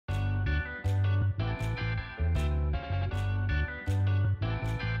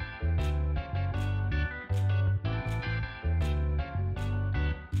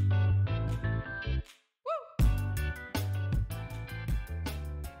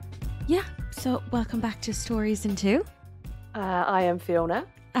Yeah, so welcome back to Stories in Two. I am Fiona.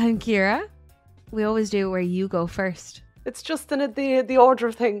 I'm Kira. We always do where you go first. It's just in the order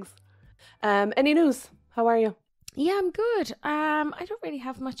of things. Any news? How are you? Yeah, I'm good. I don't really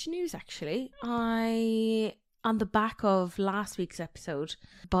have much news actually. On the back of last week's episode,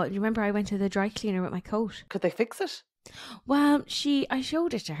 but remember I went to the dry cleaner with my coat. Could they fix it? Well, I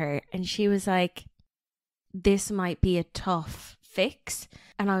showed it to her and she was like, this might be a tough fix.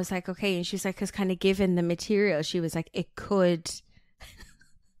 And I was like, okay. And she was like, because kind of given the material, she was like, it could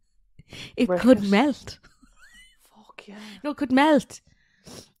melt. Fuck yeah. No, it could melt.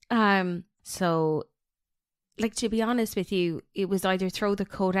 So, like, to be honest with you, it was either throw the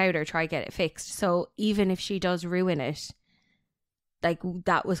coat out or try get it fixed. So even if she does ruin it, like,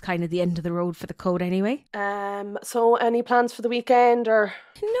 that was kind of the end of the road for the coat anyway. So any plans for the weekend or?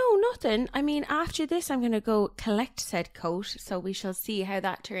 No, nothing. I mean, after this, I'm going to go collect said coat. So we shall see how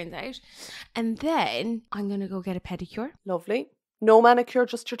that turns out. And then I'm going to go get a pedicure. Lovely. No manicure,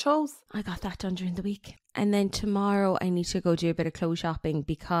 just your toes? I got that done during the week. And then tomorrow I need to go do a bit of clothes shopping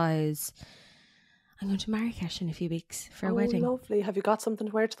because I'm going to Marrakesh in a few weeks for a wedding. Oh, lovely. Have you got something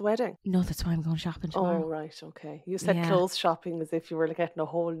to wear to the wedding? No, that's why I'm going shopping tomorrow. Oh, right, okay. You said clothes shopping as if you were getting a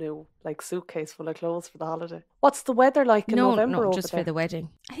whole new suitcase full of clothes for the holiday. What's the weather like in November over just there? for the wedding.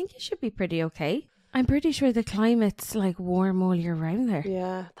 I think it should be pretty okay. I'm pretty sure the climate's warm all year round there.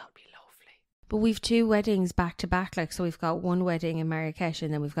 Yeah, that'd be lovely. But we've 2 weddings back to back. So we've got one wedding in Marrakesh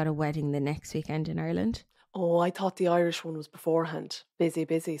and then we've got a wedding the next weekend in Ireland. Oh, I thought the Irish one was beforehand.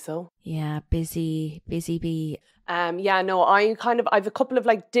 Busy, so. Yeah, busy bee. Yeah, no, I've a couple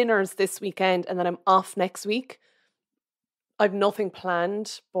of dinners this weekend and then I'm off next week. I've nothing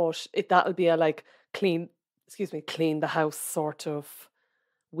planned, but that'll be a clean the house sort of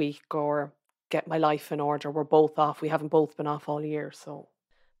week or get my life in order. We're both off. We haven't both been off all year, so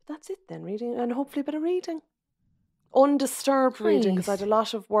that's it then, reading and hopefully a bit of reading. Undisturbed reading because I had a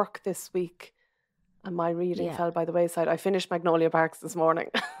lot of work this week. And my reading fell by the wayside. I finished Magnolia Parks this morning.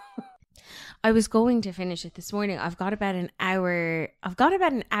 I was going to finish it this morning. I've got about an hour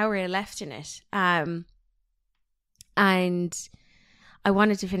left in it. And I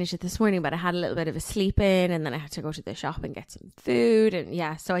wanted to finish it this morning, but I had a little bit of a sleep in and then I had to go to the shop and get some food.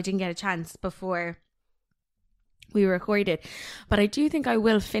 And so I didn't get a chance before we recorded. But I do think I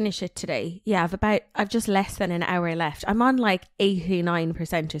will finish it today. Yeah, I've just less than an hour left. I'm on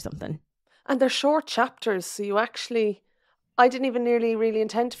 89% or something. And they're short chapters, so I didn't even really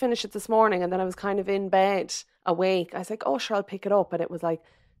intend to finish it this morning, and then I was kind of in bed, awake. I was like, oh, sure, I'll pick it up, and it was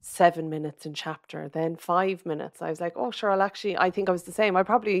 7 minutes in chapter, then 5 minutes. I was like, oh, sure, I think I was the same. I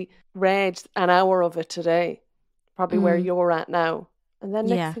probably read an hour of it today, probably where you're at now. And then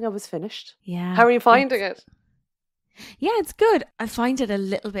next thing I was finished. Yeah. How are you finding it? Yeah, it's good. I find it a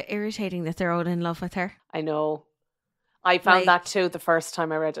little bit irritating that they're all in love with her. I know. I found that too the first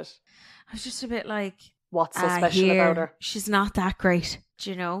time I read it. I was just a bit what's so special about her? She's not that great, do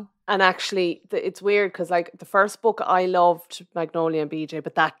you know? And actually, it's weird because the first book I loved Magnolia and BJ,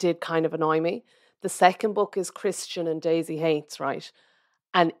 but that did kind of annoy me. The second book is Christian and Daisy Hates, right?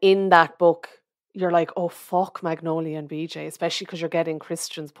 And in that book, you're like, oh, fuck Magnolia and BJ, especially because you're getting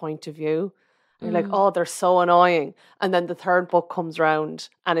Christian's point of view. And you're like, oh, they're so annoying. And then the third book comes round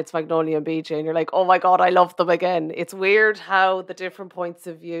and it's Magnolia and BJ. And you're like, oh my God, I love them again. It's weird how the different points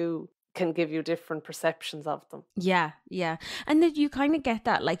of view can give you different perceptions of them. Yeah. And then you kind of get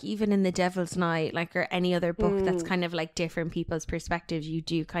that, even in The Devil's Night, or any other book that's kind of different people's perspectives, you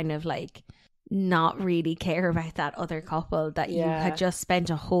do kind of not really care about that other couple that you had just spent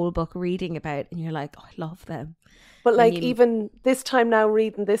a whole book reading about, and you're like, oh, I love them. But even this time now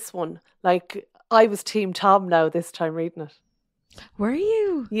reading this one, I was Team Tom now this time reading it. Were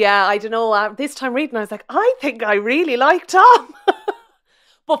you? Yeah, I don't know. This time reading, I was like, I think I really like Tom.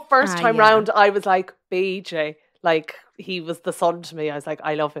 But first time round, I was like, BJ. He was the son to me. I was like,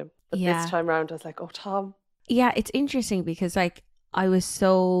 I love him. But this time round, I was like, oh, Tom. Yeah, it's interesting because I was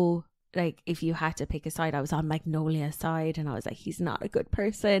so... if you had to pick a side, I was on Magnolia's side and I was like, he's not a good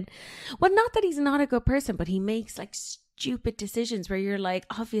person. Well, not that he's not a good person, but he makes stupid decisions where you're like,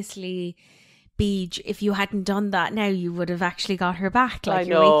 obviously, Beej, if you hadn't done that now, you would have actually got her back.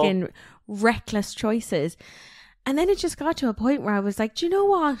 You're making reckless choices. And then it just got to a point where I was like, do you know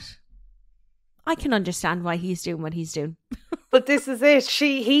what? I can understand why he's doing what he's doing. But this is it.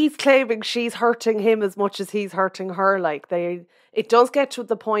 He's claiming she's hurting him as much as he's hurting her. It does get to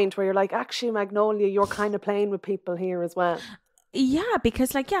the point where you're like, actually, Magnolia, you're kind of playing with people here as well. Yeah,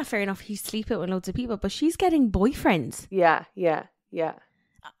 because fair enough, he's sleeping with loads of people, but she's getting boyfriends. Yeah.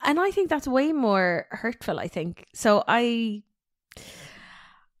 And I think that's way more hurtful, I think. So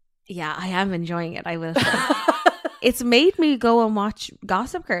Yeah, I am enjoying it, I will say. It's made me go and watch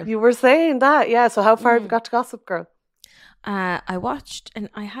Gossip Girl. You were saying that, yeah. So how far have you got to Gossip Girl? I watched, and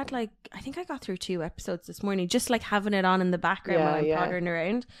I had I think I got through 2 episodes this morning, just like having it on in the background while I'm pottering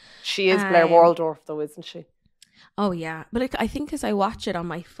around. She is Blair Waldorf though, isn't she? Oh yeah, but I think because I watch it on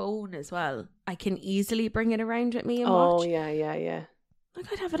my phone as well, I can easily bring it around with me and watch. Oh yeah.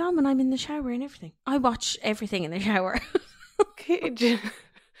 Like I'd have it on when I'm in the shower and everything. I watch everything in the shower.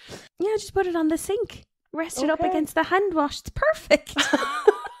 Yeah, just put it on the sink. Rest it up against the hand wash. It's perfect.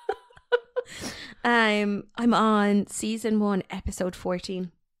 I'm on season 1, episode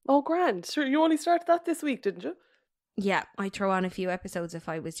 14. Oh, grand. Sure, you only started that this week, didn't you? Yeah, I throw on a few episodes if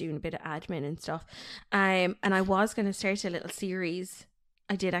I was doing a bit of admin and stuff. And I was going to start a little series.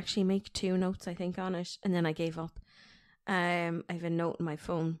 I did actually make 2 notes, I think, on it, and then I gave up. I have a note on my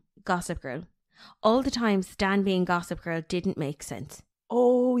phone. Gossip Girl. All the times Dan being Gossip Girl didn't make sense.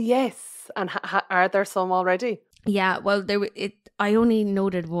 Oh, yes. And are there some already? Yeah, well, I only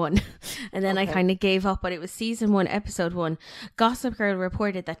noted 1, and then I kind of gave up, but it was season 1, episode 1. Gossip Girl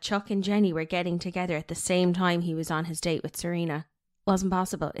reported that Chuck and Jenny were getting together at the same time he was on his date with Serena. Wasn't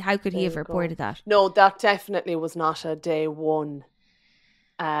possible. How could he have reported that? No, that definitely was not a day 1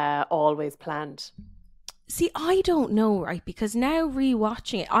 always planned. See, I don't know, right? Because now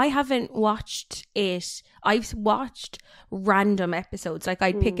rewatching it, I haven't watched it. I've watched random episodes. Like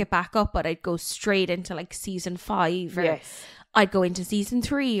I'd pick it back up, but I'd go straight into like season 5 or I'd go into season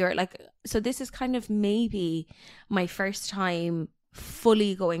 3 or so this is kind of maybe my first time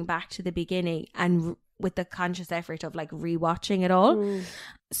fully going back to the beginning and with the conscious effort of like rewatching it all.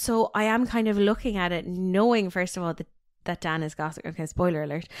 So I am kind of looking at it knowing, first of all, that Dan is Gossip Girl. Okay, spoiler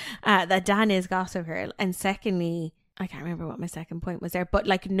alert. That Dan is Gossip Girl. And secondly, I can't remember what my second point was there, but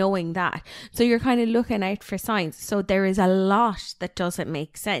like knowing that. So you're kind of looking out for signs. So there is a lot that doesn't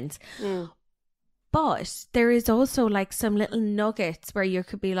make sense. But there is also like some little nuggets where you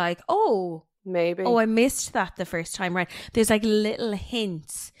could be like, oh, maybe. Oh, I missed that the first time round. There's like little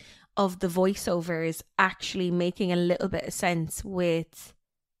hints of the voiceovers actually making a little bit of sense with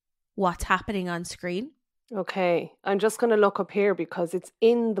what's happening on screen. Okay, I'm just going to look up here because it's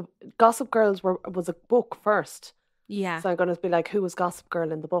in the Gossip Girls was a book first. Yeah. So I'm going to be like, who was Gossip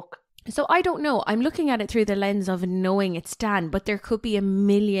Girl in the book? So I don't know. I'm looking at it through the lens of knowing it's Dan, but there could be a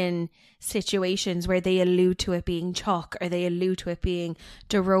million situations where they allude to it being Chuck or they allude to it being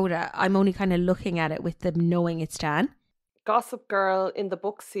Dorota. I'm only kind of looking at it with them knowing it's Dan. Gossip Girl in the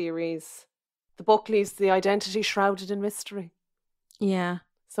book series. The book leaves the identity shrouded in mystery. Yeah.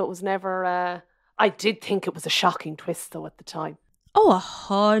 So it was never... I did think it was a shocking twist though at the time. Oh,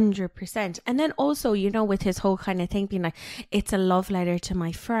 100%. And then also, you know, with his whole kind of thing being like, it's a love letter to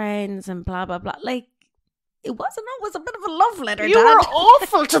my friends and blah, blah, blah. Like, it wasn't always a bit of a love letter, You Dad. were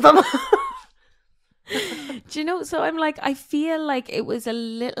awful to them. Do you know? So I'm like, I feel like it was a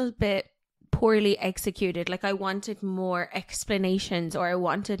little bit poorly executed. Like I wanted more explanations or I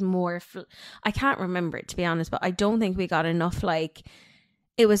wanted more. I can't remember it, to be honest, but I don't think we got enough. Like,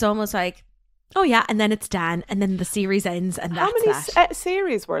 it was almost like, oh yeah, and then it's Dan, and then the series ends, and that's How many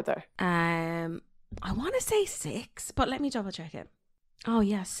series were there? I want to say 6, but let me double check it. Oh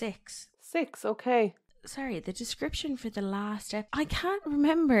yeah, 6. 6, okay. Sorry, the description for the last I can't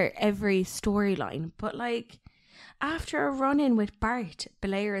remember every storyline, but like after a run-in with Bart,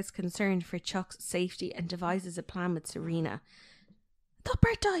 Blair is concerned for Chuck's safety and devises a plan with Serena. I thought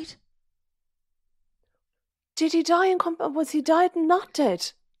Bart died. Did he die was he died and not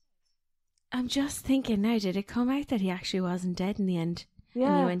dead? I'm just thinking now, did it come out that he actually wasn't dead in the end? Yeah.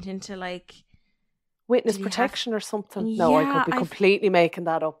 And he went into like... witness protection or something? No, I could be completely making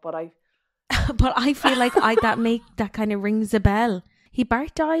that up, but I... but I feel like that kind of rings a bell.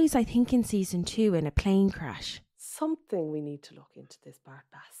 Bart dies, I think, in season 2 in a plane crash. Something we need to look into this Bart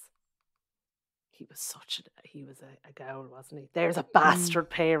Bass. He was a gowl, wasn't he? There's a bastard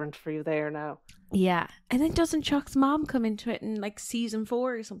parent for you there now. Yeah. And then doesn't Chuck's mom come into it in like season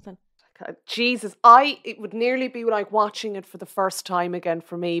 4 or something? Jesus, it would nearly be like watching it for the first time again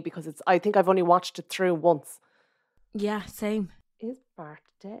for me because I think I've only watched it through once. Yeah, same. Is Bart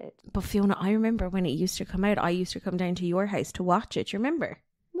dead? But Fiona, I remember when it used to come out, I used to come down to your house to watch it. You remember?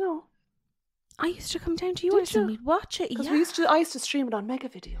 No. I used to come down to yours and we'd watch it. Because I used to stream it on Mega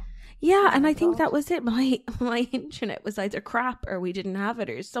Video. Yeah, and I think that was it. My internet was either crap or we didn't have it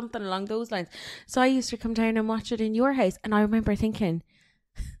or something along those lines. So I used to come down and watch it in your house, and I remember thinking,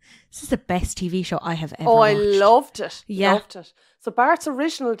 this is the best TV show I have ever watched. I loved it. Yeah. Loved it. So Bart's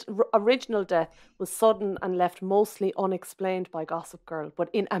original death was sudden and left mostly unexplained by Gossip Girl, but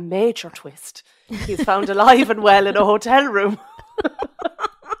in a major twist, he's found alive and well in a hotel room.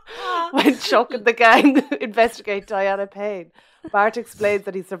 When Chuck and the gang investigate Diana Payne, Bart explains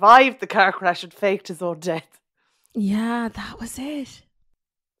that he survived the car crash and faked his own death. Yeah, that was it.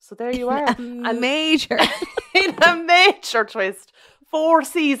 So there you are. In a major twist. 4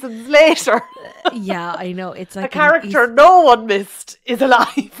 seasons later. Yeah, I know. It's like a character no one missed is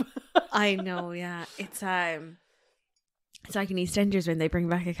alive. I know, yeah. It's like in EastEnders when they bring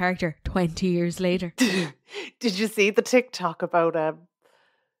back a character 20 years later. Did you see the TikTok about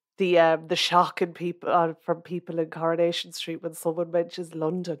the shock in people from people in Coronation Street when someone mentions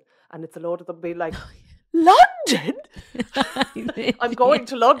London, and it's a load of them being like, London? I'm going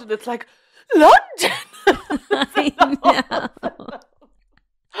to London. It's like, London? I know.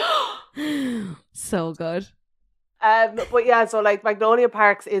 So good. But yeah, so like Magnolia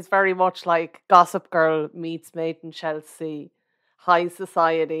Parks is very much like Gossip Girl meets Made in Chelsea. High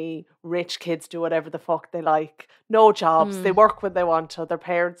society, rich kids do whatever the fuck they like. No jobs. They work when they want to. Their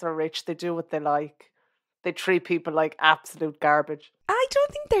parents are rich. They do what they like. They treat people like absolute garbage. I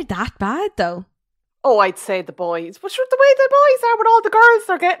don't think they're that bad though. Oh, I'd say the boys. But sure, the way the boys are with all the girls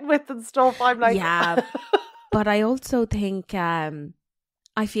they're getting with and stuff, I'm like... Yeah. But I also think...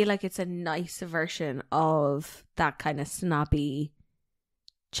 I feel like it's a nice version of that kind of snobby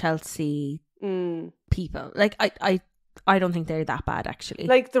Chelsea people. Like, I don't think they're that bad, actually.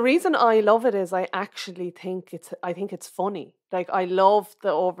 Like, the reason I love it is I actually think it's funny. Like, I love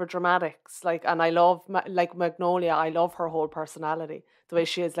the over dramatics. Like, and I love like Magnolia. I love her whole personality, the way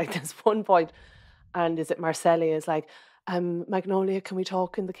she is. Like, there's one point, and is it Marcelli is like, Magnolia, can we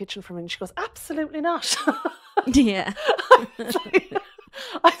talk in the kitchen for a minute? She goes, absolutely not. Yeah.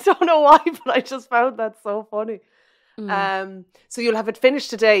 I don't know why, but I just found that so funny. So you'll have it finished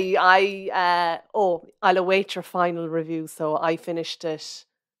today. I'll await your final review. So I finished it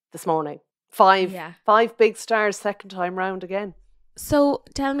this morning. 5 big stars, second time round again. So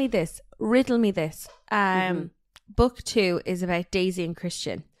tell me this, riddle me this. Book 2 is about Daisy and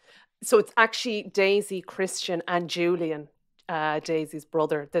Christian. So it's actually Daisy, Christian and Julian, Daisy's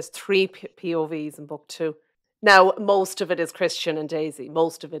brother. There's 3 POVs in book 2. Now, most of it is Christian and Daisy.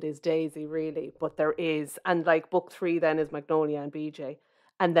 Most of it is Daisy, really. But there is, and like book 3 then is Magnolia and BJ.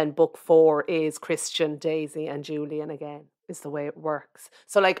 And then book 4 is Christian, Daisy and Julian again, is the way it works.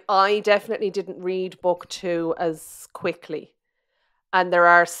 So like, I definitely didn't read book 2 as quickly. And there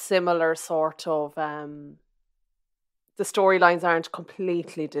are similar sort of, the storylines aren't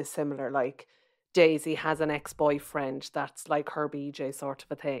completely dissimilar. Like, Daisy has an ex-boyfriend that's like her BJ sort of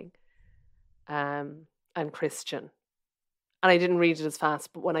a thing. And Christian. And I didn't read it as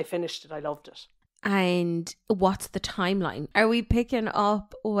fast, but when I finished it, I loved it. And what's the timeline? Are we picking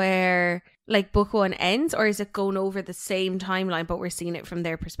up where like book 1 ends, or is it going over the same timeline, but we're seeing it from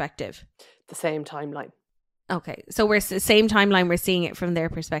their perspective? The same timeline. Okay. So we're the same timeline, we're seeing it from their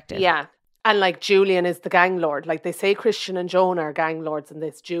perspective. Yeah. And like Julian is the gang lord. Like they say Christian and Joan are gang lords in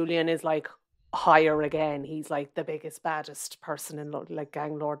this. Julian is like higher again. He's like the biggest, baddest person in like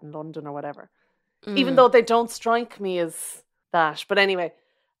gang lord in London or whatever. Even though they don't strike me as that. But anyway,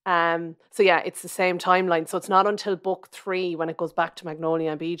 so yeah, it's the same timeline. So it's not until book 3 when it goes back to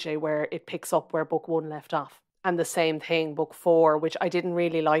Magnolia and BJ where it picks up where book 1 left off. And the same thing, book 4, which I didn't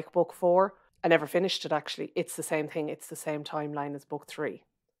really like book 4. I never finished it actually. It's the same thing. It's the same timeline as book 3.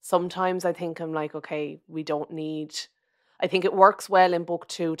 Sometimes I think I'm like, okay, we don't need... I think it works well in book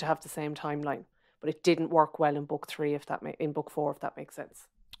 2 to have the same timeline. But it didn't work well in book 3 in book 4, if that makes sense.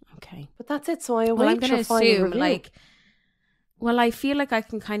 Okay. But that's it. So I await I'm going to assume review. I feel like I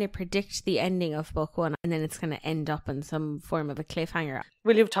can kind of predict the ending of book 1 and then it's going to end up in some form of a cliffhanger.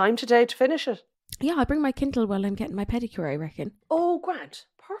 Will you have time today to finish it? Yeah, I'll bring my Kindle while I'm getting my pedicure, I reckon. Oh, grand.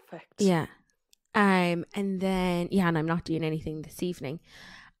 Perfect. Yeah. And then, and I'm not doing anything this evening.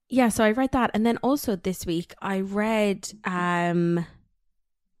 Yeah, so I read that. And then also this week I read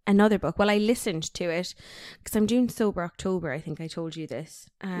another book. Well, I listened to it because I'm doing Sober October. I think I told you this.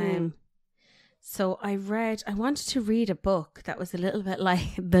 So I wanted to read a book that was a little bit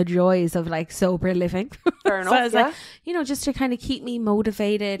like the joys of like sober living. Fair enough. So I was like, just to kind of keep me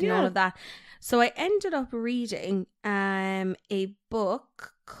motivated and all of that. So I ended up reading a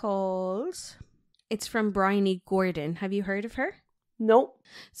book called, it's from Bryony Gordon. Have you heard of her? No.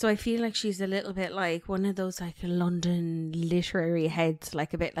 So I feel like she's a little bit like one of those like London literary heads,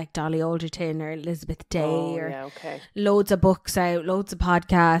 like a bit like Dolly Alderton or Elizabeth Day loads of books out, loads of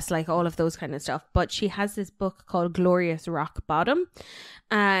podcasts, like all of those kind of stuff. But she has this book called Glorious Rock Bottom.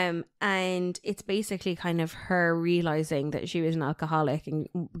 And it's basically kind of her realizing that she was an alcoholic and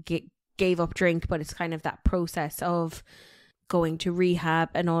gave up drink, but it's kind of that process of going to rehab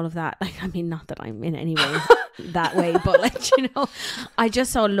and all of that. Like, I mean, not that I'm in any way that way, but like, you know, I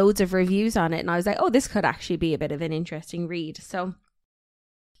just saw loads of reviews on it and I was like, oh, this could actually be a bit of an interesting read. So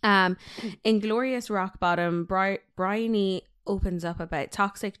Inglorious Rock Bottom, Bryony opens up about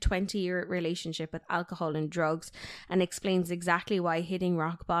toxic 20-year relationship with alcohol and drugs and explains exactly why hitting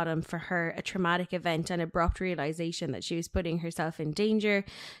rock bottom for her, a traumatic event and abrupt realization that she was putting herself in danger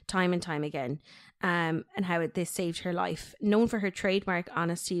time and time again, and how this saved her life. Known for her trademark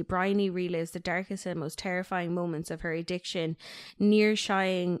honesty, Bryony relives the darkest and most terrifying moments of her addiction,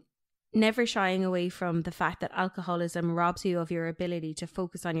 never shying away from the fact that alcoholism robs you of your ability to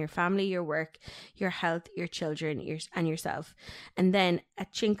focus on your family, your work, your health, your children, and yourself. And then a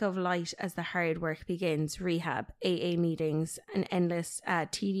chink of light as the hard work begins: rehab, AA meetings, an endless,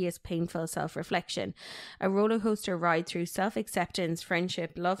 tedious, painful self-reflection. A roller coaster ride through self-acceptance,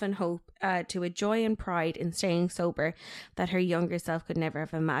 friendship, love and hope, to a joy and pride in staying sober that her younger self could never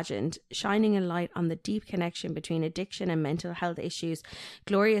have imagined. Shining a light on the deep connection between addiction and mental health issues,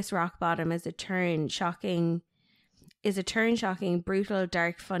 Glorious Rock Bottom is a turn shocking, brutal,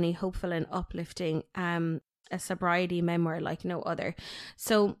 dark, funny, hopeful and uplifting, a sobriety memoir like no other.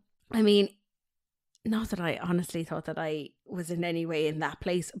 So, I mean, not that I honestly thought that I was in any way in that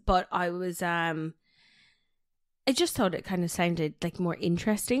place, but I was, I just thought it kind of sounded like more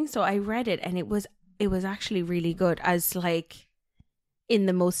interesting. So I read it and it was actually really good, as like in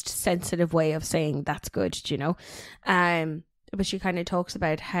the most sensitive way of saying that's good, you know? But she kind of talks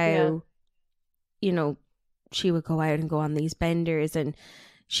about how, you know, she would go out and go on these benders, and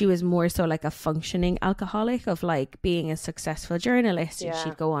she was more so like a functioning alcoholic of like being a successful journalist. And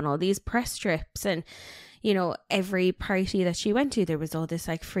she'd go on all these press trips, and, you know, every party that she went to, there was all this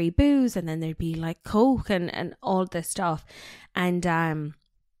like free booze, and then there'd be like Coke and all this stuff. And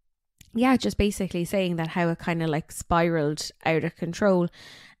just basically saying that how it kind of like spiraled out of control.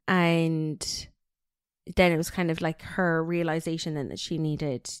 And then it was kind of like her realization then that she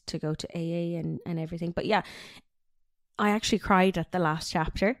needed to go to AA and everything. But yeah, I actually cried at the last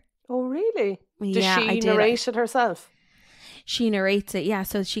chapter. Oh, really? Does Yeah, she narrate it herself? She narrates it, yeah.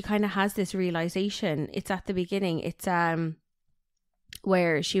 So she kind of has this realization. It's at the beginning. It's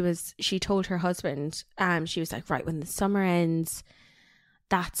where she told her husband, she was like, right, when the summer ends,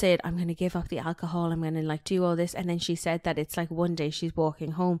 that's it, I'm going to give up the alcohol, I'm going to like do all this. And then she said that it's like one day she's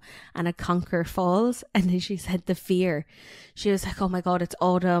walking home and a conker falls, and then she said the fear, she was like, oh my god, it's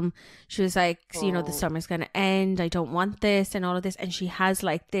autumn. She was like, you know, the summer's going to end, I don't want this and all of this. And she has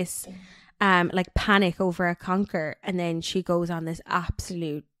like this like panic over a conker, and then she goes on this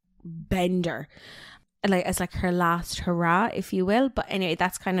absolute bender, like as like her last hurrah, if you will. But anyway,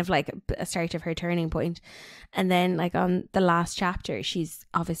 that's kind of like a start of her turning point. And then like on the last chapter, she's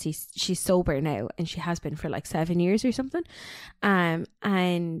sober now, and she has been for like 7 years or something,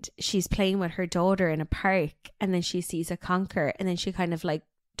 and she's playing with her daughter in a park, and then she sees a conker, and then she kind of like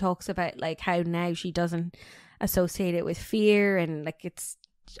talks about like how now she doesn't associate it with fear, and like it's,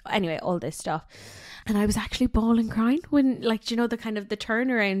 anyway, all this stuff. And I was actually bawling crying when, like, you know, the kind of the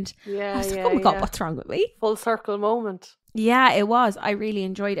turnaround. I was like, oh my god, what's wrong with me? Full circle moment. Yeah, it was. I really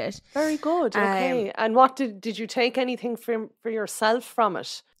enjoyed it. Very good. Okay. And what did you take anything for yourself from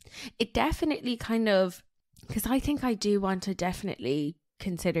it? It definitely kind of, because I think I do want to definitely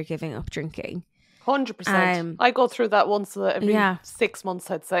consider giving up drinking. 100%. I go through that once every 6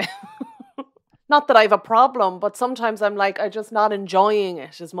 months, I'd say. Not that I have a problem, but sometimes I'm like, I'm just not enjoying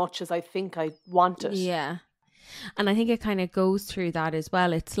it as much as I think I want it. Yeah. And I think it kind of goes through that as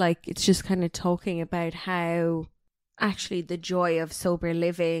well. It's like, it's just kind of talking about how actually the joy of sober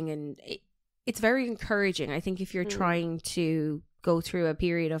living, and it's very encouraging. I think if you're trying to go through a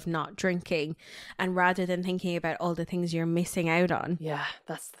period of not drinking, and rather than thinking about all the things you're missing out on. Yeah,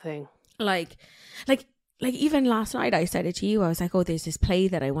 that's the thing. Like even last night I said it to you, I was like, oh, there's this play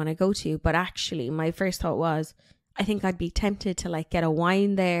that I want to go to, but actually my first thought was, I think I'd be tempted to like get a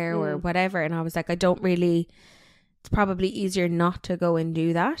wine there or whatever, and I was like, it's probably easier not to go and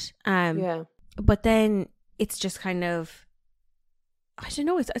do that. But then it's just kind of, I don't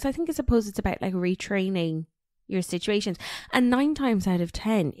know, I think it's about like retraining your situations. And 9 times out of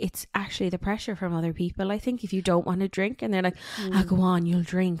 10, it's actually the pressure from other people. I think if you don't want to drink and they're like, go on, you'll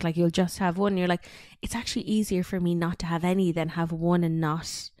drink, like you'll just have one, you're like, it's actually easier for me not to have any than have one and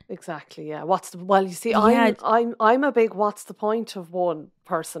not. Exactly, yeah. You see, I'm a big what's the point of one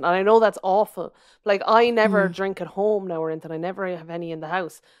person, and I know that's awful. Like, I never drink at home now or anything. I never have any in the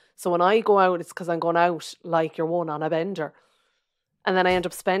house. So when I go out, it's because I'm going out like you're one on a bender. And then I end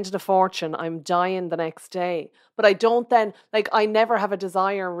up spending a fortune. I'm dying the next day. But I don't then, like, I never have a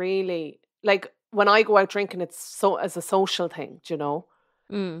desire really. Like, when I go out drinking, it's so as a social thing, do you know?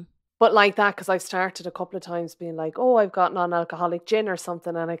 Mm. But like that, because I've started a couple of times being like, oh, I've got non-alcoholic gin or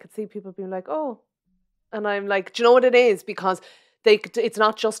something, and I could see people being like, oh, and I'm like, do you know what it is? Because it's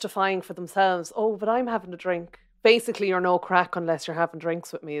not justifying for themselves. Oh, but I'm having a drink. Basically, you're no crack unless you're having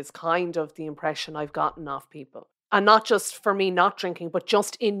drinks with me is kind of the impression I've gotten off people. And not just for me not drinking, but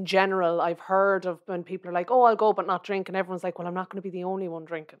just in general, I've heard of when people are like, oh, I'll go but not drink. And everyone's like, well, I'm not going to be the only one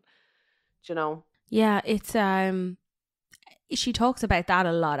drinking. Do you know? Yeah, it's she talks about that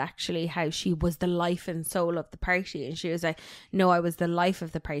a lot, actually, how she was the life and soul of the party, and she was like, no, I was the life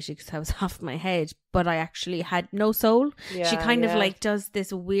of the party because I was off my head, but I actually had no soul. She kind of like does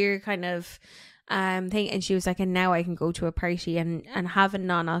this weird kind of thing, and she was like, and now I can go to a party and have a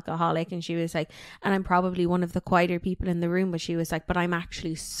non-alcoholic, and she was like, and I'm probably one of the quieter people in the room, but she was like, but I'm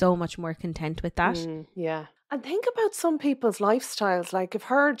actually so much more content with that. Yeah. And think about some people's lifestyles, like if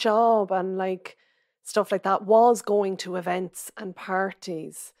her job and like stuff like that was going to events and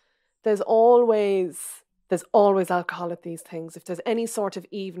parties, there's always alcohol at these things. If there's any sort of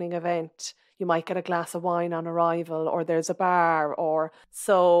evening event, you might get a glass of wine on arrival, or there's a bar, or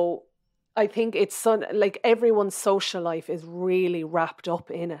so I think it's like everyone's social life is really wrapped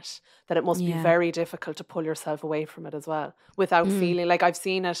up in it, that it must be very difficult to pull yourself away from it as well without feeling like, I've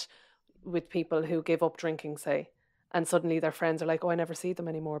seen it with people who give up drinking, say, and suddenly their friends are like, oh, I never see them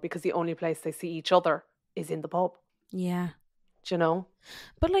anymore because the only place they see each other is in the pub. Yeah. Do you know?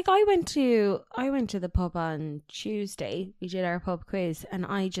 But like I went to the pub on Tuesday. We did our pub quiz, and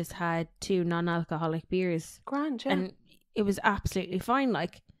I just had 2 non-alcoholic beers. Grand, yeah. And it was absolutely fine.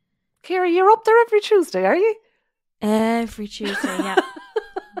 Like, Ciara, you're up there every Tuesday, are you? Every Tuesday, yeah.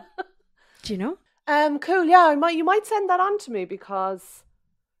 Do you know? Cool, yeah. You might send that on to me, because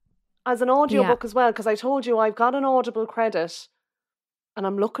as an audiobook as well, because I told you I've got an Audible credit and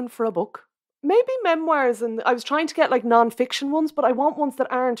I'm looking for a book. Maybe memoirs, and I was trying to get like non-fiction ones, but I want ones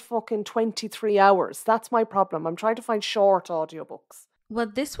that aren't fucking 23 hours. That's my problem. I'm trying to find short audiobooks. Well,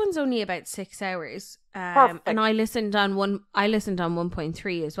 this one's only about 6 hours. Perfect. And I listened on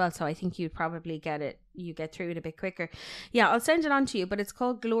 1.3 as well, so I think you'd probably get through it a bit quicker. Yeah, I'll send it on to you, but it's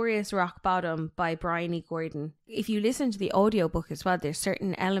called Glorious Rock Bottom by Brian E. Gordon. If you listen to the audiobook as well, there's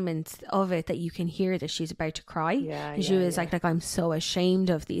certain elements of it that you can hear that she's about to cry. And she was like, I'm so ashamed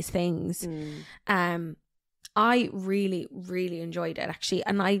of these things. I really, really enjoyed it, actually.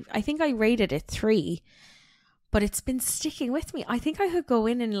 And I think I rated it 3. But it's been sticking with me. I think I could go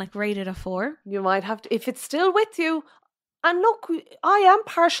in and like rate it a 4. You might have to, if it's still with you. And look, I am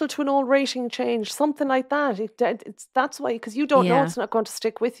partial to an old rating change, something like that. That's why, because you don't know it's not going to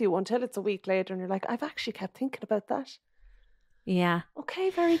stick with you until it's a week later, and you're like, I've actually kept thinking about that. Yeah. Okay,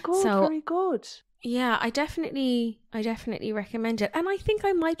 very good, very good. Yeah, I definitely recommend it, and I think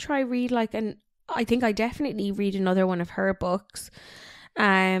I might try read I think I definitely read another one of her books.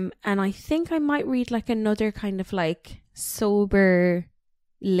 And I think I might read like another kind of like sober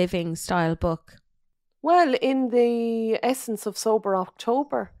living style book. Well, in the essence of Sober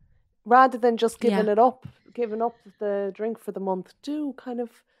October, rather than just giving up the drink for the month, do kind of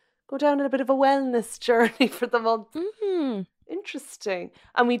go down a bit of a wellness journey for the month. Mm-hmm. Interesting.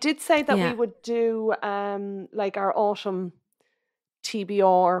 And we did say that we would do like our autumn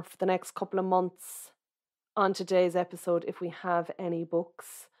TBR for the next couple of months on today's episode if we have any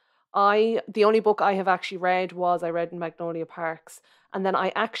books. The only book I have actually read I read in Magnolia Parks, and then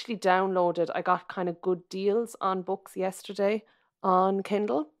I actually I got kind of good deals on books yesterday on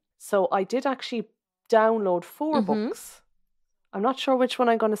Kindle, so I did actually download 4 books. I'm not sure which one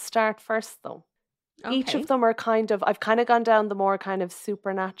I'm going to start first though. Okay. Each of them are I've kind of gone down the more kind of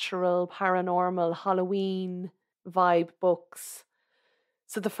supernatural, paranormal, Halloween vibe books.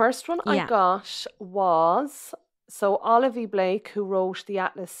 So the first one I got was Olive E. Blake, who wrote The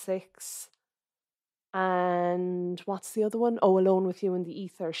Atlas 6, and what's the other one? Oh, Alone with You in the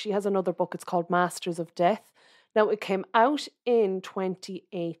Ether. She has another book. It's called Masters of Death. Now, it came out in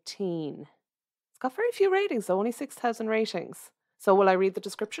 2018. It's got very few ratings, though, only 6,000 ratings. So will I read the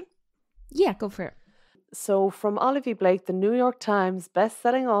description? Yeah, go for it. So from Olive E. Blake, the New York Times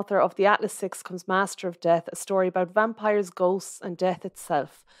best-selling author of The Atlas 6 comes Master of Death, a story about vampires, ghosts, and death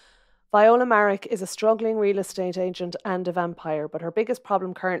itself. Viola Marek is a struggling real estate agent and a vampire, but her biggest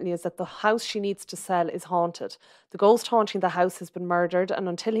problem currently is that the house she needs to sell is haunted. The ghost haunting the house has been murdered, and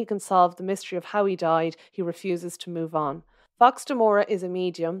until he can solve the mystery of how he died, he refuses to move on. Fox Demora is a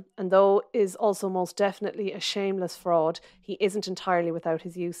medium, and though is also most definitely a shameless fraud, he isn't entirely without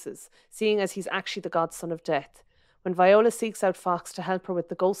his uses, seeing as he's actually the godson of death. When Viola seeks out Fox to help her with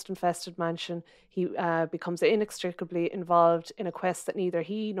the ghost-infested mansion, he becomes inextricably involved in a quest that neither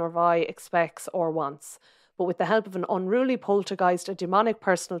he nor Vi expects or wants. But with the help of an unruly poltergeist, a demonic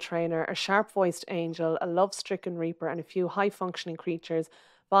personal trainer, a sharp-voiced angel, a love-stricken reaper, and a few high-functioning creatures,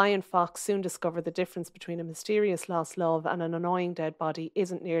 Vi and Fox soon discover the difference between a mysterious lost love and an annoying dead body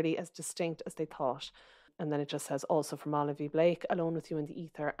isn't nearly as distinct as they thought. And then it just says, also from Olive E. Blake, Alone with You in the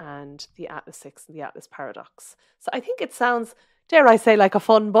Ether, and The Atlas 6 and The Atlas Paradox. So I think it sounds, dare I say, like a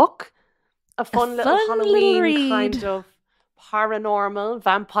fun book. A fun little Halloween read. kind of paranormal,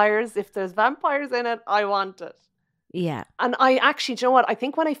 vampires. If there's vampires in it, I want it. Yeah. And I actually, do you know what? I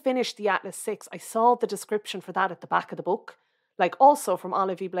think when I finished The Atlas 6, I saw the description for that at the back of the book. Like also from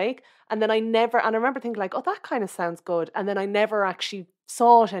Olive E. Blake. And then I remember thinking like, oh, that kind of sounds good. And then I never actually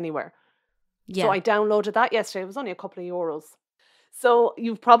saw it anywhere. Yeah. So I downloaded that yesterday. It was only a couple of euros. So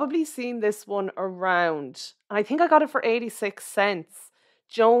you've probably seen this one around. And I think I got it for 86 cents.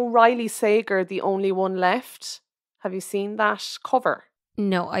 Joe Riley Sager, The Only One Left. Have you seen that cover?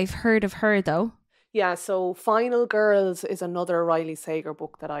 No, I've heard of her though. Yeah, so Final Girls is another Riley Sager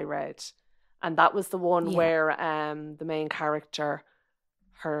book that I read. And that was the one where the main character,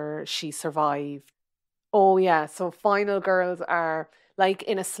 she survived. Oh yeah, so Final Girls are like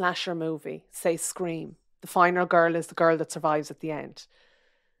in a slasher movie, say Scream. The final girl is the girl that survives at the end.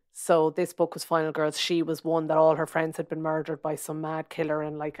 So this book was Final Girls. She was one that all her friends had been murdered by some mad killer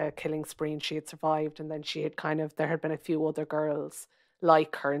in like a killing spree, and she had survived. And then she had there had been a few other girls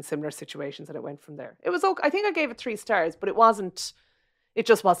like her in similar situations, and it went from there. It was okay. I think I gave it 3 stars, but it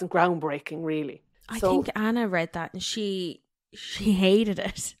just wasn't groundbreaking, really. I think Anna read that and she hated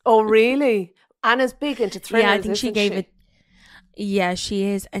it. Oh, really? Anna's big into thrillers. Yeah, I think she gave it. Yeah, she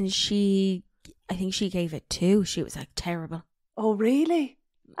is, and I think she gave it 2. She was like terrible. Oh, really?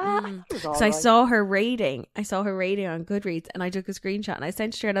 So I saw her rating. I saw her rating on Goodreads, and I took a screenshot and I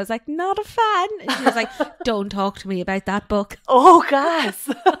sent it to her, and I was like, "Not a fan." And she was like, "Don't talk to me about that book." Oh, gas.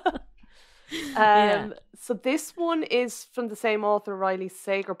 So this one is from the same author, Riley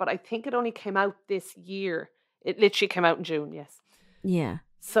Sager, but I think it only came out this year. It literally came out in June, yes. Yeah.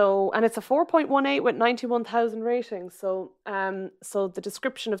 So, and it's a 4.18 with 91,000 ratings. So, so the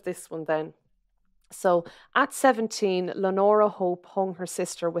description of this one then. So, at 17, Lenora Hope hung her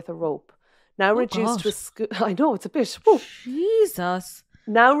sister with a rope. Now reduced to a I know, it's a bit. Whoa. Jesus.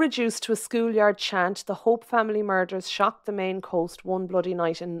 Now reduced to a schoolyard chant, the Hope family murders shocked the Maine coast one bloody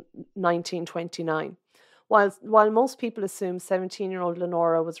night in 1929. While most people assume 17-year-old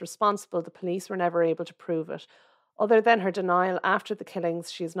Lenora was responsible, the police were never able to prove it. Other than her denial after the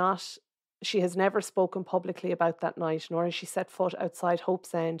killings, she has never spoken publicly about that night, nor has she set foot outside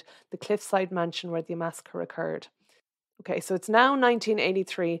Hope's End, the cliffside mansion where the massacre occurred. Okay, so it's now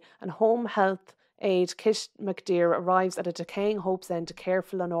 1983, and home health aide Kit McDear arrives at a decaying Hope's End to care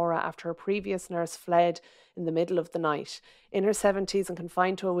for Lenora after her previous nurse fled in the middle of the night. In her 70s and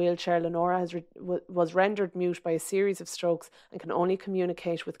confined to a wheelchair, Lenora was rendered mute by a series of strokes and can only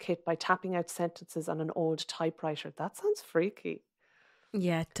communicate with Kit by tapping out sentences on an old typewriter. That sounds freaky.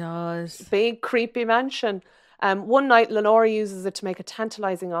 Yeah, it does. Big, creepy mansion. One night, Lenora uses it to make a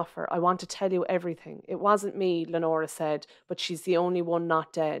tantalising offer. "I want to tell you everything. It wasn't me," Lenora said, "but she's the only one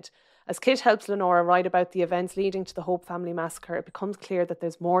not dead." As Kit helps Lenora write about the events leading to the Hope family massacre, it becomes clear that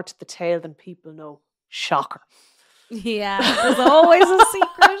there's more to the tale than people know. Shocker. Yeah, there's always a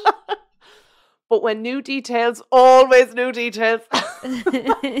secret. But when new details, always new details.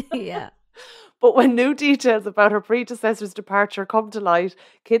 Yeah. But when new details about her predecessor's departure come to light,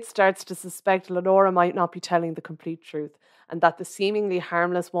 Kit starts to suspect Lenora might not be telling the complete truth, and that the seemingly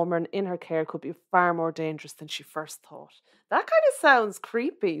harmless woman in her care could be far more dangerous than she first thought. That kind of sounds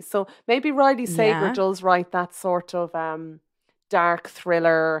creepy. So maybe Riley Sager does write that sort of dark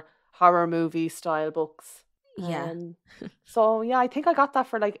thriller, horror movie style books. Yeah. So yeah, I think I got that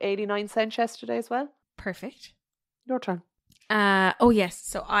for like 89 cents yesterday as well. Perfect. Your turn. Oh yes,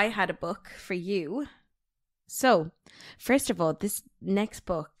 so I had a book for you. So, first of all, this next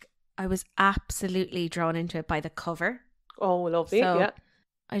book, I was absolutely drawn into it by the cover. Oh, lovely, yeah.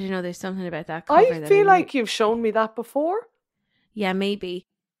 I don't know, there's something about that cover. I feel like you've shown me that before. Yeah, maybe.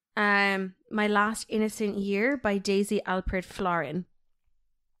 My Last Innocent Year by Daisy Alpert Florin.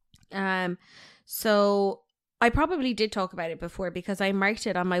 So I probably did talk about it before because I marked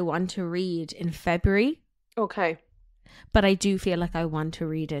it on my want to read in February. Okay. But I do feel like I want to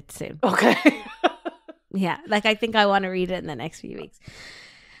read it soon. Okay. Yeah, like I think I want to read it in the next few weeks.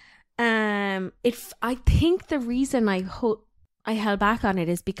 I think the reason I held back on it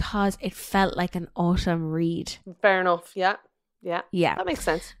is because it felt like an autumn read. Fair enough. Yeah. Yeah. That makes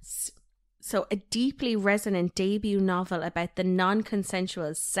sense. So a deeply resonant debut novel about the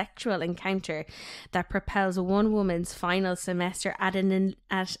non-consensual sexual encounter that propels one woman's final semester at an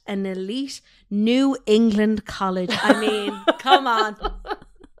elite New England college. I mean, come on.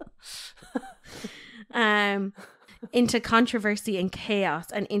 Into controversy and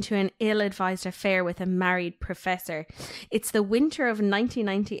chaos, and into an ill-advised affair with a married professor. It's the winter of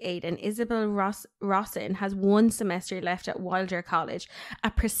 1998, and Isabel Rossin has one semester left at Wilder College,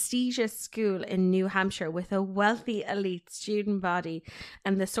 a prestigious school in New Hampshire with a wealthy elite student body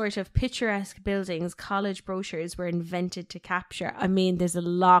and the sort of picturesque buildings college brochures were invented to capture. I mean, there's a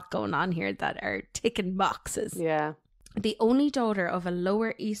lot going on here that are ticking boxes. Yeah. The only daughter of a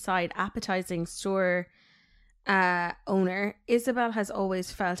Lower East Side appetizing store owner, Isabel has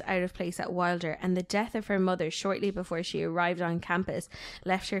always felt out of place at Wilder, and the death of her mother shortly before she arrived on campus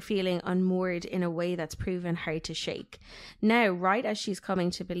left her feeling unmoored in a way that's proven hard to shake. Now, right as she's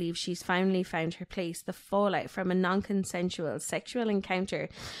coming to believe she's finally found her place, the fallout from a non-consensual sexual encounter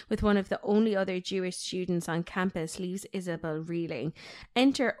with one of the only other Jewish students on campus leaves Isabel reeling.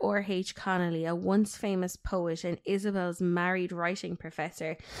 Enter R.H. Connolly, a once famous poet and Isabel's married writing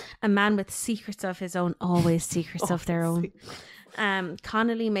professor, a man with secrets of his own, always secrets of their own.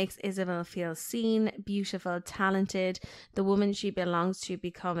 Connolly makes Isabel feel seen, beautiful, talented, the woman she belongs to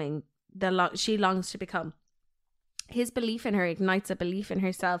becoming, she longs to become. His belief in her ignites a belief in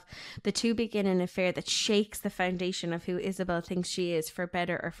herself. The two begin an affair that shakes the foundation of who Isabel thinks she is, for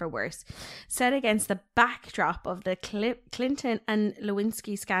better or for worse. Set against the backdrop of the Clinton and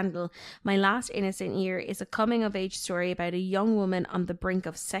Lewinsky scandal, My Last Innocent Year is a coming-of-age story about a young woman on the brink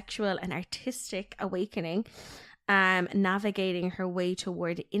of sexual and artistic awakening, navigating her way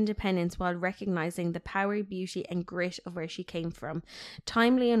toward independence while recognizing the power, beauty, and grit of where she came from.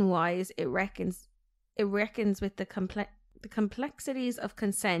 Timely and wise, it reckons with the complexities of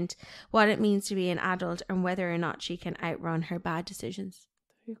consent, what it means to be an adult, and whether or not she can outrun her bad decisions.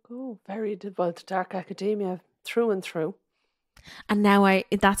 There you go. Very well, dark academia through and through. And now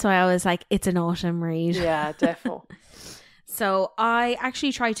that's why I was like, it's an autumn read. Yeah, definitely. So I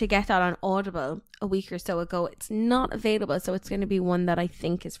actually tried to get that on Audible a week or so ago. It's not available, so it's going to be one that I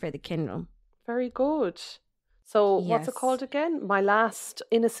think is for the Kindle. Very good. So what's it called again? My Last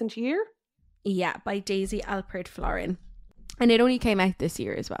Innocent Year? Yeah, by Daisy Alpert Florin. And it only came out this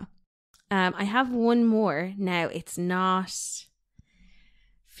year as well. I have one more. Now, it's not,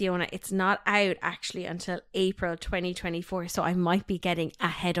 Fiona, it's not out actually until April 2024. So I might be getting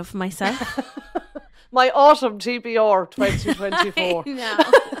ahead of myself. My autumn TBR 2024. No.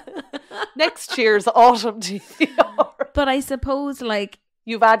 Next year's autumn TBR. But I suppose like...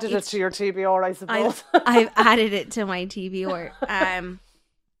 You've added it to your TBR, I suppose. I've added it to my TBR.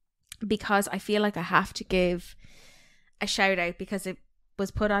 Because I feel like I have to give a shout out because it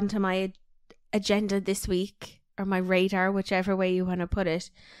was put onto my agenda this week, or my radar, whichever way you want to put it.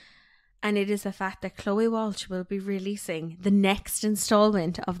 And it is the fact that Chloe Walsh will be releasing the next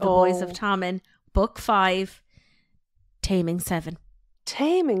installment of The Boys of Tommen, Book 5, Taming 7.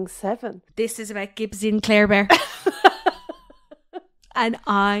 Taming 7? This is about Gibbsy and Claire Bear. And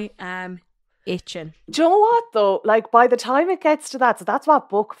I am itching. Do you know what though? Like by the time it gets to that, so that's what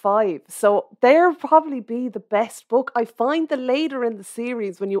book 5. So there'll probably be the best book. I find that later in the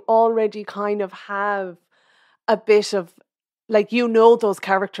series when you already kind of have a bit of like, you know, those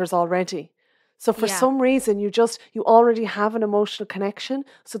characters already. So for some reason you already have an emotional connection.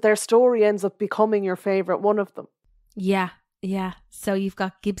 So their story ends up becoming your favourite one of them. Yeah. Yeah, so you've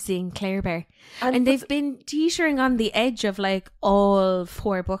got Gibbsy and Claire Bear. And they've been teetering on the edge of like all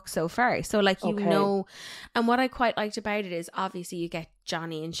 4 books so far. So like, you know, and what I quite liked about it is obviously you get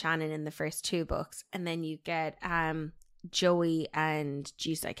Johnny and Shannon in the first 2 books. And then you get Joey and,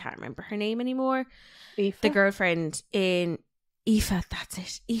 geez, I can't remember her name anymore. Aoife? The girlfriend in Aoife, that's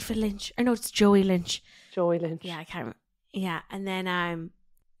it. Aoife Lynch. Or no, it's Joey Lynch. Joey Lynch. Yeah, I can't remember. Yeah, and then,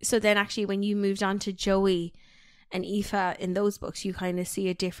 so then actually when you moved on to Joey and Aoife in those books, you kind of see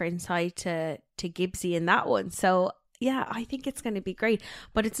a different side to Gibbsy in that one. So yeah, I think it's going to be great.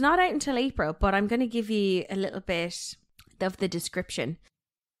 But it's not out until April, but I'm going to give you a little bit of the description.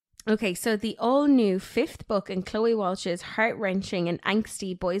 Okay, so the all-new 5th book in Chloe Walsh's heart-wrenching and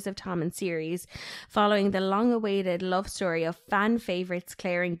angsty Boys of Tommen series, following the long-awaited love story of fan favourites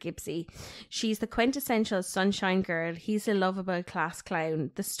Claire and Gibbsy. She's the quintessential sunshine girl, he's a lovable class clown.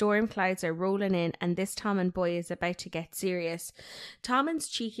 The storm clouds are rolling in and this Tommen boy is about to get serious. Tommen's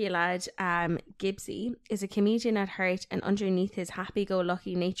cheeky lad, Gibbsy, is a comedian at heart, and underneath his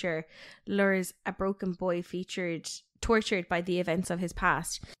happy-go-lucky nature lures a broken boy tortured by the events of his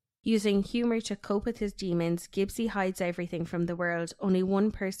past. Using humour to cope with his demons, Gibbsy hides everything from the world. Only one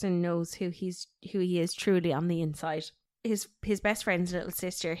person knows who he is truly on the inside. His best friend's little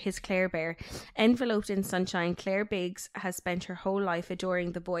sister, his Claire Bear. Enveloped in sunshine, Claire Biggs has spent her whole life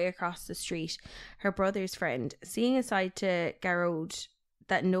adoring the boy across the street, her brother's friend. Seeing a side to Garrod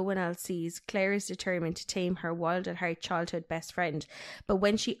that no one else sees, Claire is determined to tame her wild at heart childhood best friend. But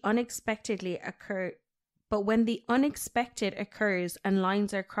when the unexpected occurs and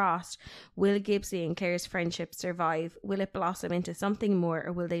lines are crossed, will Gibbsy and Claire's friendship survive? Will it blossom into something more,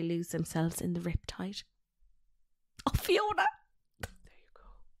 or will they lose themselves in the riptide? Oh, Fiona! There you go.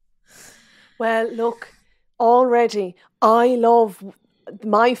 Well, look, already, I love...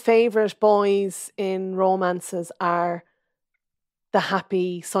 My favourite boys in romances are the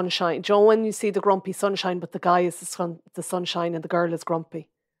happy sunshine. Joe, when you see the grumpy sunshine, but the guy is the sunshine and the girl is grumpy.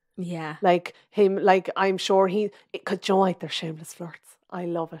 Yeah. Like him, like I'm sure could Joe like they're shameless flirts. I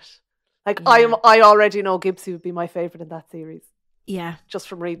love it. Like Yeah. I already know Gibbsy would be my favourite in that series. Yeah. Just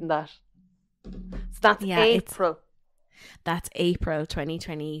from reading that. So that's April. That's April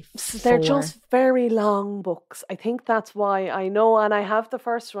 2024. So they're just very long books. I think that's why I know, and I have the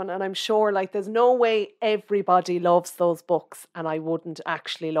first one, and I'm sure like there's no way everybody loves those books, and I wouldn't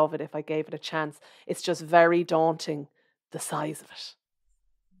actually love it if I gave it a chance. It's just very daunting, the size of it.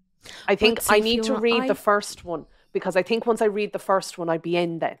 I think I need to read the first one, because I think once I read the first one, I'd be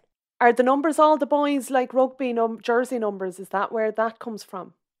in then. Are the numbers all the boys like rugby jersey numbers? Is that where that comes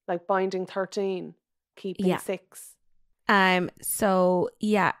from? Like binding 13, keeping 6? So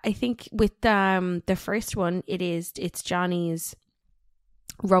yeah, I think with the first one, it's Johnny's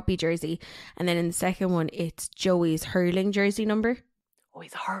rugby jersey, and then in the second one, it's Joey's hurling jersey number. Oh,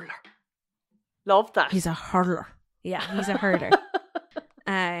 he's a hurler. Love that. He's a hurler. Yeah, he's a hurler.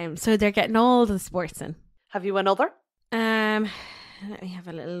 So they're getting all the sports in. Have you another? Let me have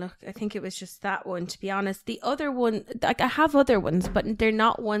a little look. I think it was just that one, to be honest. The other one, like I have other ones, but they're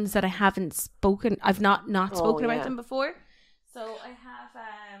not ones that I haven't spoken. I've not spoken about them before. So I have.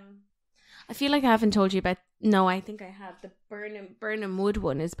 I feel like I haven't told you about. No, I think I have the Burnham Wood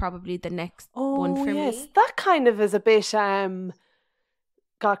one. Is probably the next one for me. That kind of is a bit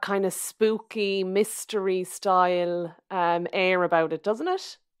got kind of spooky mystery style air about it, doesn't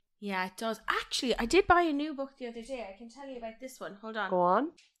it? Yeah, it does. Actually, I did buy a new book the other day. I can tell you about this one. Hold on. Go on.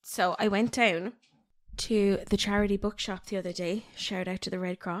 So I went down to the charity bookshop the other day. Shout out to the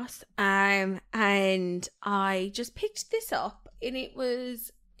Red Cross. And I just picked this up, and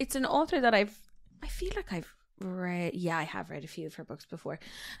it's an author that I feel like I've read. Yeah, I have read a few of her books before.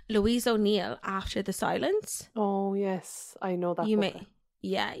 Louise O'Neill, After the Silence. Oh yes, I know that. You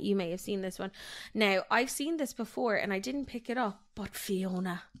may have seen this one. Now, I've seen this before and I didn't pick it up, but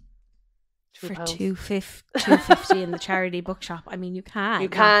Fiona, for $2.50 in the charity bookshop. I mean, you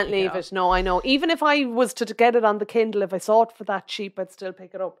can't leave it. No, I know. Even if I was to get it on the Kindle, if I saw it for that cheap, I'd still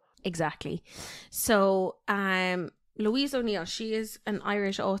pick it up. Exactly. So, Louise O'Neill, she is an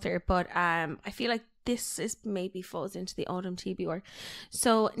Irish author, but I feel like this maybe falls into the autumn TBR.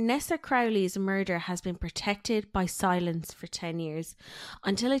 So Nessa Crowley's murder has been protected by silence for 10 years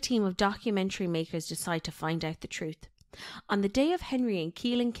until a team of documentary makers decide to find out the truth. On the day of Henry and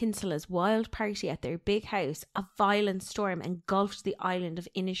Keelan Kinsella's wild party at their big house, a violent storm engulfed the island of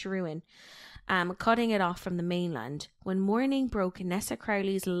Inisheruin, cutting it off from the mainland. When morning broke, Nessa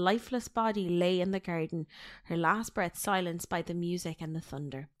Crowley's lifeless body lay in the garden, her last breath silenced by the music and the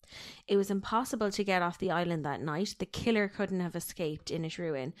thunder. It was impossible to get off the island that night. The killer couldn't have escaped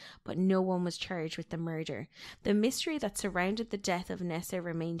Inisheruin, but no one was charged with the murder. The mystery that surrounded the death of Nessa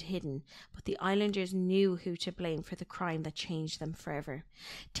remained hidden, but the islanders knew who to blame for the crime that changed them forever.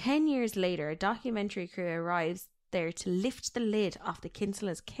 10 years later, a documentary crew arrives there to lift the lid off the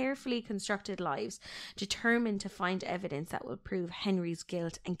Kinsella's carefully constructed lives, determined to find evidence that will prove Henry's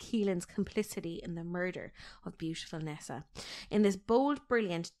guilt and Keelan's complicity in the murder of beautiful Nessa. In this bold,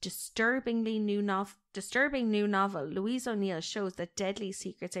 brilliant, disturbing new novel, Louise O'Neill shows that deadly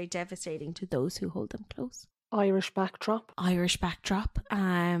secrets are devastating to those who hold them close. Irish backdrop. A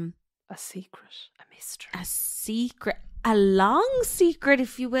secret, a mystery, a long secret,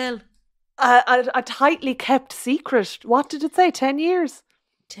 if you will. A tightly kept secret. What did it say? 10 years?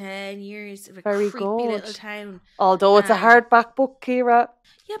 10 years of a very creepy good little town. Although it's a hardback book, Ciara.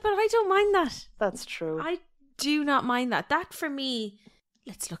 Yeah, but I don't mind that. That's true. I do not mind that. That for me,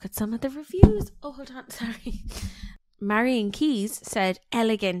 let's look at some of the reviews. Oh, hold on, sorry. Marion Keyes said,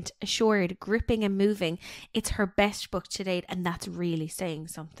 elegant, assured, gripping and moving. It's her best book to date, and that's really saying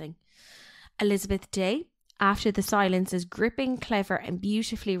something. Elizabeth Day, After the Silence is gripping, clever and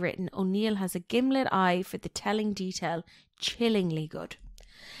beautifully written. O'Neill has a gimlet eye for the telling detail. Chillingly good.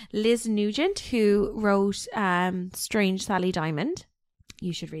 Liz Nugent, who wrote Strange Sally Diamond.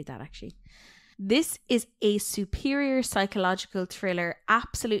 You should read that, actually. This is a superior psychological thriller,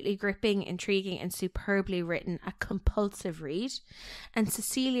 absolutely gripping, intriguing, and superbly written. A compulsive read. And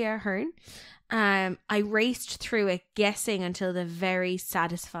Cecilia Hearn, I raced through it, guessing until the very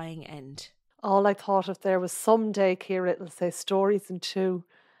satisfying end. All I thought of there was someday, Ciara, it'll say stories in 2,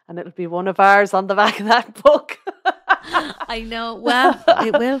 and it'll be one of ours on the back of that book. I know. Well,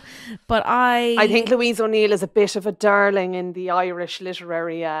 it will. But I think Louise O'Neill is a bit of a darling in the Irish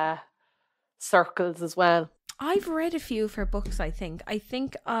literary circles as well. I've read a few of her books, I think.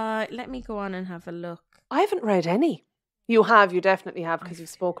 Let me go on and have a look. I haven't read any. You definitely have, because you've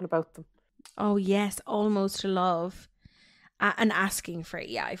spoken about them. Oh, yes. Almost Love. And Asking for It.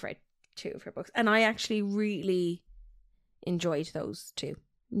 Yeah, I've read 2 of her books. And I actually really enjoyed those 2.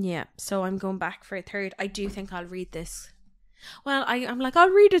 Yeah, so I'm going back for a 3rd. I do think I'll read this. Well, I'm like, I'll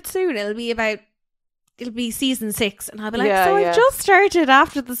read it soon. It'll be season 6. And I'll be like, I've just started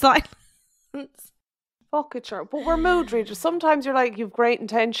after the silence. Fuck it, sure. But we're mood readers. Sometimes you're like, you've great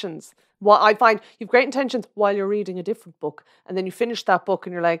intentions. What I find, you've great intentions while you're reading a different book. And then you finish that book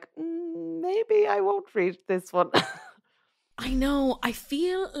and you're like, maybe I won't read this one. I know. I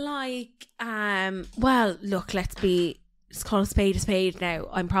feel like, well, look, let's call a spade now.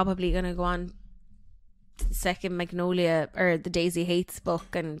 I'm probably going to go on to the second Magnolia or the Daisy Hates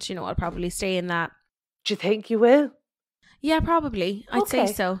book, and I'll probably stay in that. Do you think you will? Yeah, probably. I'd say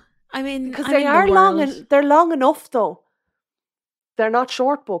so. I mean, because they are long, and they're long enough though. They're not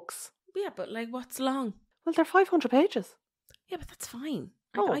short books. Yeah, but like, what's long? Well, they're 500 pages. Yeah, but that's fine.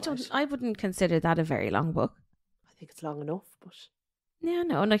 Oh, I wouldn't consider that a very long book. I think it's long enough, but yeah,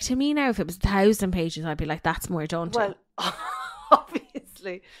 no. Like, to me now, if it was 1,000 pages, I'd be like, that's more daunting. Well,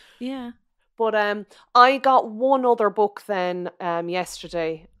 obviously. Yeah. But I got one other book then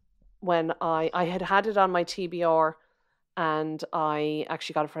yesterday when I had it on my TBR, and I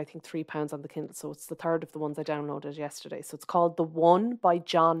actually got it for, I think, £3 on the Kindle. So it's the 3rd of the ones I downloaded yesterday. So it's called The One by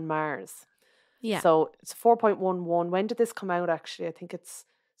John Mars. Yeah. So it's 4.11. When did this come out, actually? I think it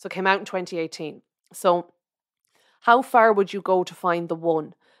came out in 2018. So how far would you go to find the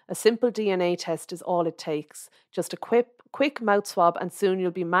one? A simple DNA test is all it takes. Just a quick mouth swab, and soon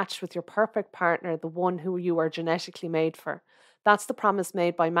you'll be matched with your perfect partner, the one who you are genetically made for. That's the promise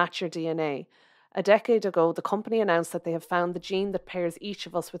made by Match Your DNA. A decade ago, the company announced that they have found the gene that pairs each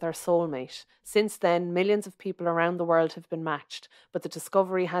of us with our soulmate. Since then, millions of people around the world have been matched, but the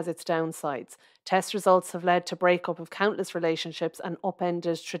discovery has its downsides. Test results have led to breakup of countless relationships and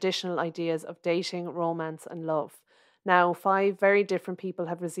upended traditional ideas of dating, romance, and love. Now, 5 very different people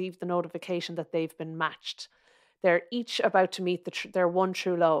have received the notification that they've been matched. They're each about to meet their one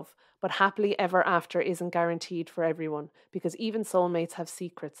true love, but happily ever after isn't guaranteed for everyone, because even soulmates have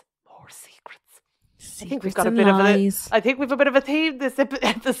secrets. More secrets. I think we've got a bit of a theme this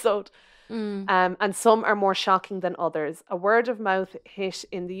episode. And some are more shocking than others. A word of mouth hit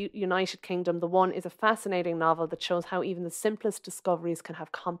in the United Kingdom, The One is a fascinating novel that shows how even the simplest discoveries can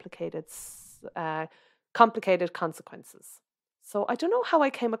have complicated consequences. So I don't know how I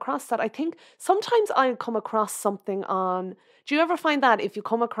came across that. I think sometimes I come across something on... Do you ever find that if you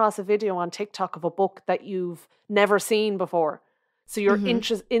come across a video on TikTok of a book that you've never seen before, so you're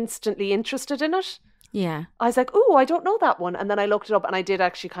instantly interested in it? Yeah. I was like, oh, I don't know that one. And then I looked it up, and I did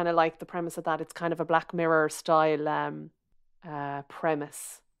actually kind of like the premise of that. It's kind of a Black Mirror style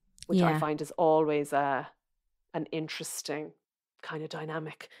premise, which I find is always an interesting kind of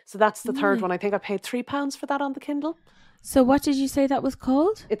dynamic. So that's the 3rd one. I think I paid £3 for that on the Kindle. So what did you say that was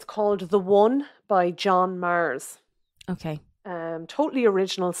called? It's called The One by John Mars. Okay. Totally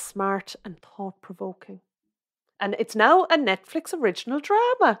original, smart, and thought-provoking. And it's now a Netflix original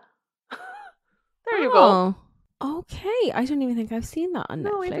drama. There you go. Okay. I don't even think I've seen that on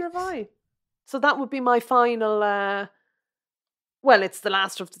Netflix. No, either have I. So that would be my final... well, it's the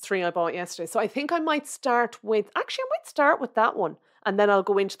last of the 3 I bought yesterday. So I think I might start with... Actually, I might start with that one. And then I'll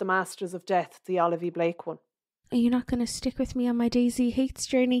go into The Masters of Death, the Olive E. Blake one. Are you not going to stick with me on my Daisy Hates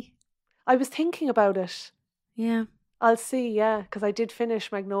journey? I was thinking about it. Yeah. I'll see, yeah. Because I did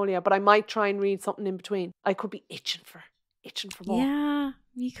finish Magnolia. But I might try and read something in between. I could be itching for more. Yeah,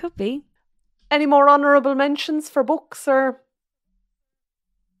 you could be. Any more honourable mentions for books, or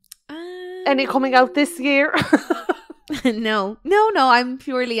any coming out this year? No, I'm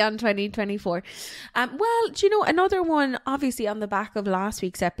purely on 2024. Well, do you know, another one, obviously on the back of last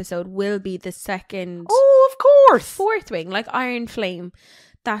week's episode, will be the second... Oh, of course! 4th wing, like Iron Flame.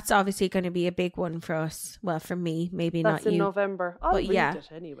 That's obviously going to be a big one for us. Well, for me, maybe not you. That's in November. I'll read it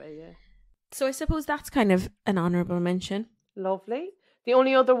anyway, yeah. So I suppose that's kind of an honourable mention. Lovely. The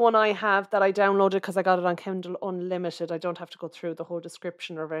only other one I have that I downloaded because I got it on Kindle Unlimited, I don't have to go through the whole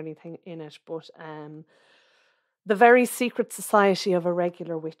description or anything in it, but The Very Secret Society of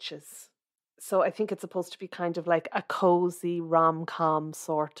Irregular Witches. So I think it's supposed to be kind of like a cozy rom-com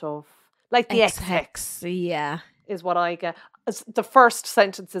sort of, like the X-Hex Yeah. is what I get. The first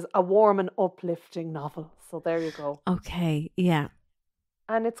sentence is a warm and uplifting novel. So there you go. Okay. Yeah.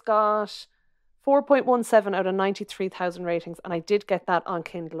 And it's got 4.17 out of 93,000 ratings. And I did get that on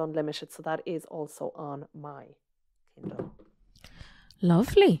Kindle Unlimited. So that is also on my Kindle.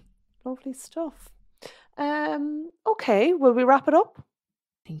 Lovely. Lovely stuff. Okay, will we wrap it up?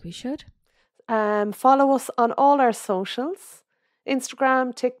 I think we should. Follow us on all our socials.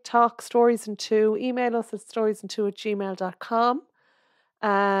 Instagram, TikTok, Stories in 2. Email us at storiesin2@gmail.com.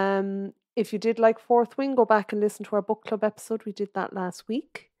 If you did like Fourth Wing, go back and listen to our book club episode. We did that last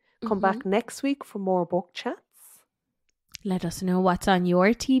week. Come back next week for more book chats. Let us know what's on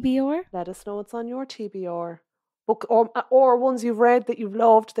your TBR. Let us know what's on your TBR. Book or ones you've read that you've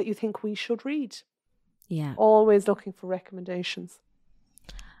loved that you think we should read. Yeah. Always looking for recommendations.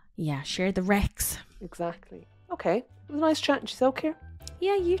 Yeah, share the Rex. Exactly. Okay. It was nice chatting to you, Kier.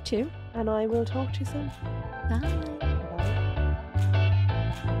 Yeah, you too. And I will talk to you soon. Bye.